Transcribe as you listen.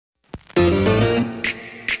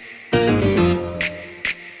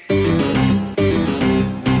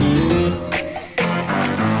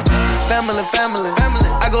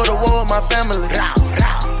my family.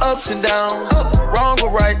 Ups and downs, wrong or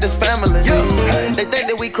right, this family. They think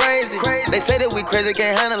that we crazy. They say that we crazy,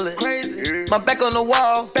 can't handle it. My back on the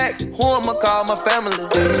wall, who I'ma call my family?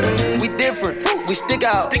 We different, we stick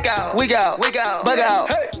out, wig out, bug out,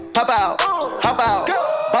 pop out, hop out,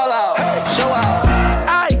 ball out, show out.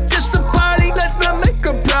 Aight, this a party, let's not make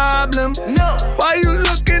a problem. No, why you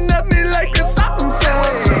looking at me like it's something?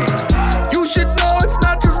 You should know it's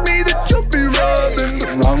not just me that you be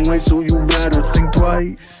rubbing. Wrong way, so you better think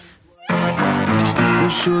twice. You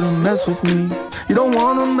shouldn't mess with me. You don't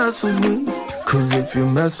wanna mess with me. Cause if you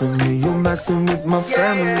mess with me, you're messing with my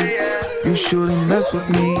family. You shouldn't mess with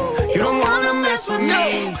me. You don't wanna mess with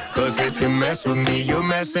me. Cause if you mess with me, you're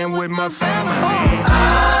messing with my family.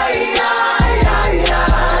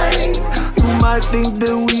 You might think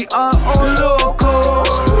that we are all local.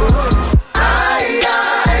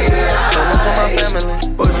 My family.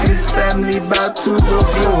 But this family bout to go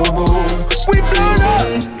global. We blown up.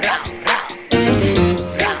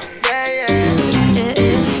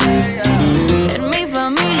 En mi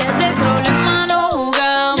familia ese problema no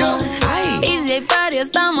jugamos. Y si hay party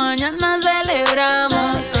esta mañana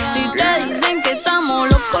celebramos. Si te dicen que estamos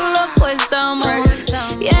locos, locos estamos.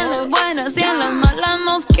 Y en las buenas y en las malas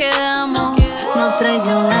nos quedamos. No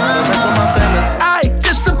traicionamos. Aight,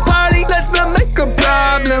 this a party, let's not make a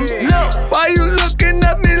problem. Why you looking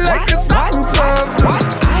at me like it's something?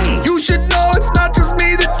 You should know it's not just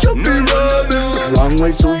me that you be rubbing. Wrong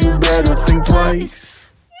way, so you better think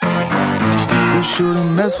twice. You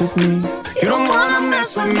shouldn't mess with me. You don't wanna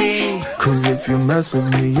mess with me. Cause if you mess with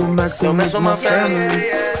me, you're messing with my family.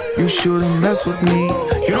 You shouldn't mess with me.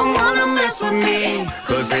 You don't wanna mess with me.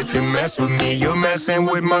 Cause if you mess with me, you're messing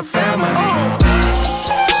with my family.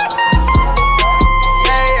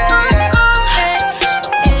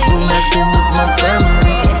 With my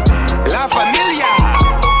family. La familia.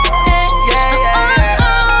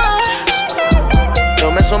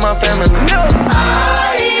 Don't mess with my family. No.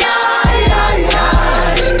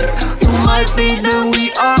 You might think that we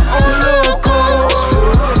are all local.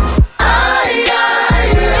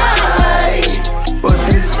 But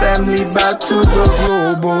this family bout to go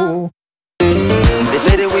global. They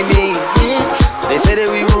say that we mean. They say that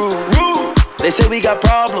we rude. They say we got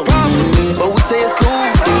problems, but we say it's cool.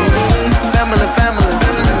 Family.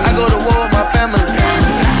 I go to war with my family.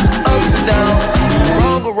 Ups and downs,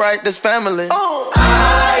 wrong or right, this family. You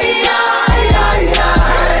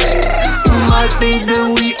might think that